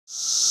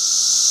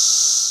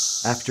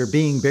After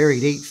being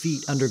buried 8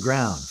 feet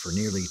underground for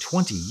nearly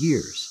 20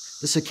 years,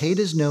 the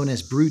cicadas known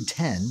as Brood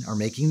 10 are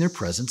making their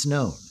presence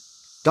known.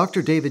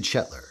 Dr. David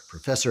Shetlar,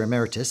 Professor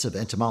Emeritus of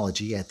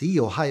Entomology at The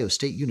Ohio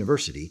State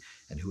University,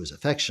 and who is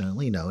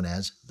affectionately known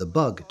as the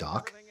Bug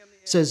Doc,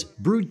 says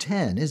Brood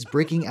 10 is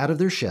breaking out of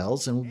their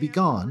shells and will be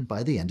gone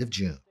by the end of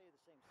June.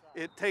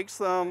 It takes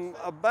them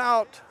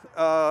about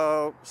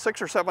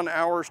 6 or 7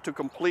 hours to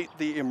complete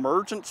the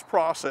emergence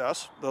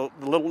process. The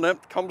little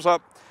nymph comes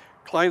up,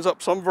 climbs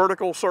up some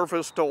vertical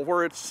surface to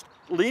where it's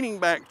leaning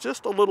back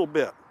just a little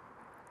bit,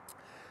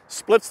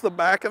 splits the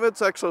back of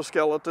its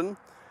exoskeleton.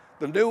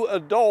 The new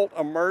adult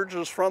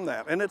emerges from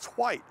that, and it's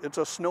white. It's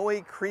a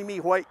snowy, creamy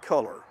white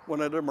color when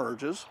it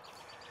emerges.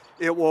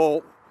 It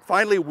will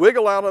finally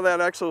wiggle out of that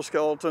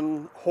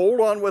exoskeleton, hold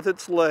on with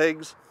its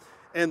legs,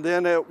 and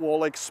then it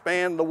will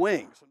expand the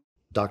wings.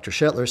 Dr.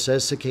 Shetlar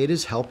says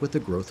cicadas help with the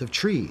growth of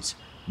trees,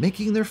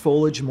 making their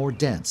foliage more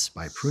dense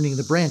by pruning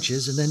the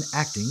branches and then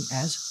acting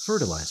as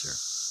fertilizer.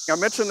 I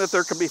mentioned that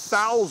there can be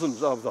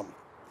thousands of them.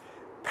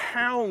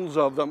 Pounds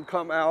of them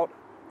come out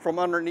from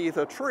underneath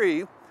a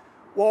tree.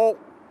 Well,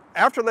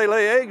 after they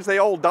lay eggs, they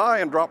all die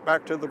and drop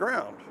back to the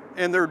ground.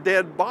 And their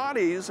dead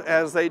bodies,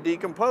 as they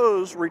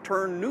decompose,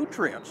 return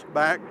nutrients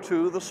back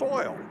to the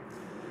soil.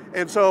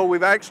 And so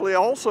we've actually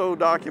also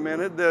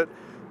documented that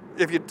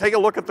if you take a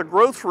look at the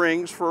growth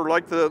rings for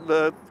like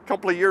the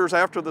couple of years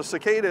after the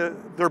cicada,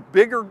 they're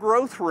bigger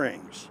growth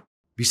rings.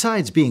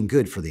 Besides being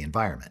good for the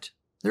environment,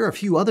 there are a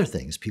few other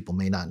things people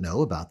may not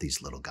know about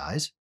these little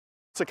guys.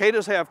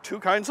 Cicadas have 2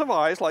 kinds of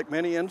eyes, like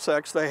many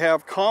insects. They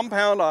have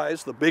compound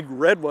eyes, the big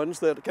red ones,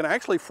 that can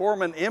actually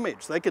form an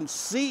image. They can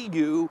see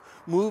you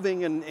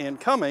moving and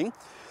coming.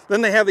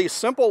 Then they have these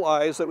simple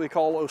eyes that we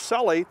call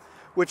ocelli,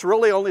 which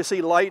really only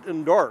see light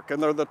and dark,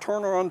 and they're the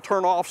turn-on,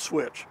 turn-off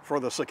switch for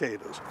the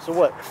cicadas. So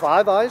what,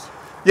 5 eyes?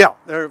 Yeah,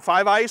 there are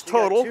 5 eyes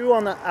total. You got 2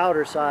 on the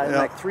outer side, and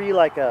like 3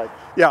 like a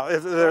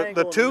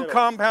the 2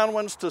 compound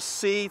ones to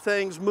see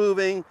things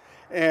moving,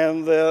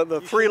 and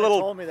the 3 little...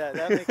 You told me that.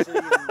 That makes it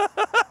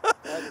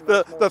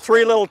even... the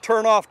 3 little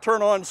turn-off,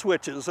 turn-on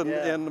switches in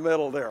the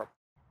middle there.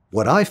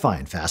 What I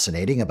find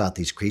fascinating about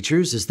these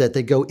creatures is that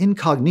they go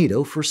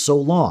incognito for so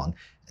long,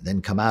 and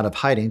then come out of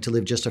hiding to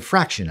live just a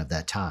fraction of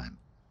that time.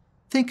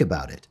 Think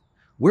about it.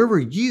 Where were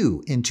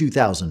you in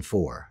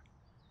 2004?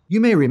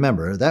 You may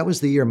remember that was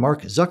the year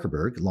Mark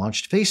Zuckerberg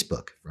launched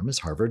Facebook from his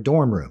Harvard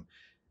dorm room.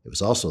 It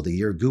was also the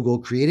year Google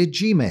created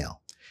Gmail,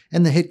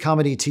 and the hit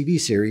comedy TV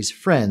series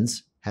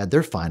Friends had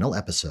their final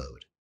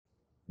episode.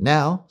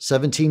 Now,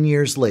 17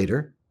 years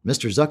later,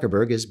 Mr.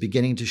 Zuckerberg is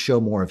beginning to show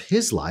more of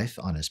his life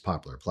on his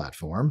popular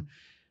platform,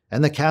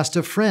 and the cast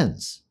of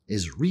Friends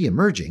is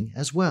re-emerging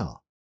as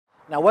well.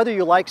 Now, whether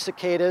you like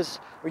cicadas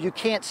or you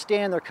can't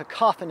stand their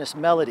cacophonous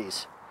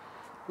melodies,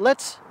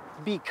 let's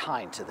be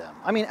kind to them.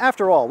 I mean,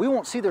 after all, we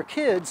won't see their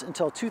kids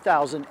until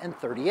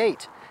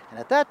 2038. And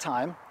at that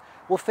time,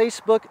 will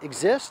Facebook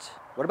exist?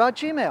 What about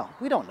Gmail?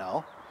 We don't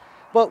know.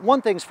 But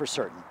one thing's for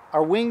certain,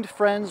 our winged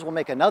friends will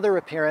make another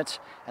appearance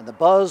and the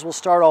buzz will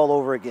start all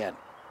over again.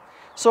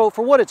 So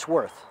for what it's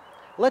worth,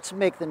 let's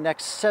make the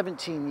next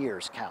 17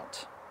 years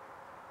count.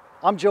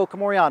 I'm Joe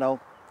Camoriano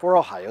for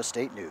Ohio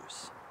State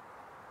News.